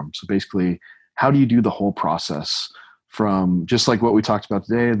platform. So basically, how do you do the whole process from just like what we talked about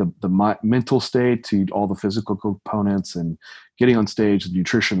today, the mental state to all the physical components and getting on stage, the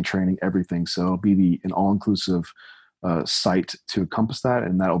nutrition, training, everything. So it'll be an all-inclusive site to encompass that,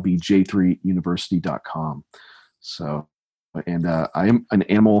 and that'll be j3university.com. So, and I am an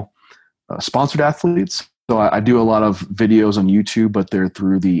animal sponsored athlete. So I do a lot of videos on YouTube, but they're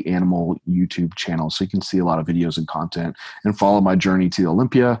through the animal YouTube channel. So you can see a lot of videos and content and follow my journey to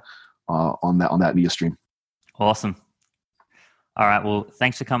Olympia on that via stream. Awesome. All right. Well,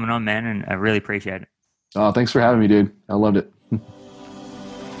 thanks for coming on, man. And I really appreciate it. Thanks for having me, dude. I loved it.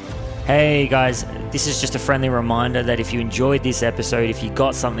 Hey guys, this is just a friendly reminder that if you enjoyed this episode, if you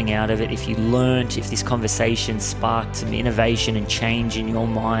got something out of it, if you learned, if this conversation sparked some innovation and change in your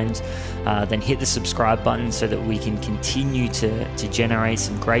mind, then hit the subscribe button so that we can continue to generate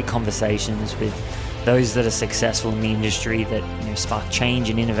some great conversations with those that are successful in the industry that spark change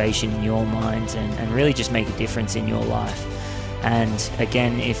and innovation in your mind and really just make a difference in your life. And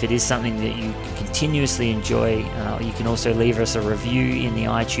again, if it is something that you continuously enjoy, you can also leave us a review in the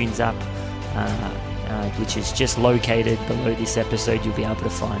iTunes app, which is just located below this episode. You'll be able to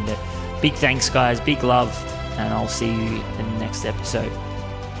find it. Big thanks, guys. Big love. And I'll see you in the next episode.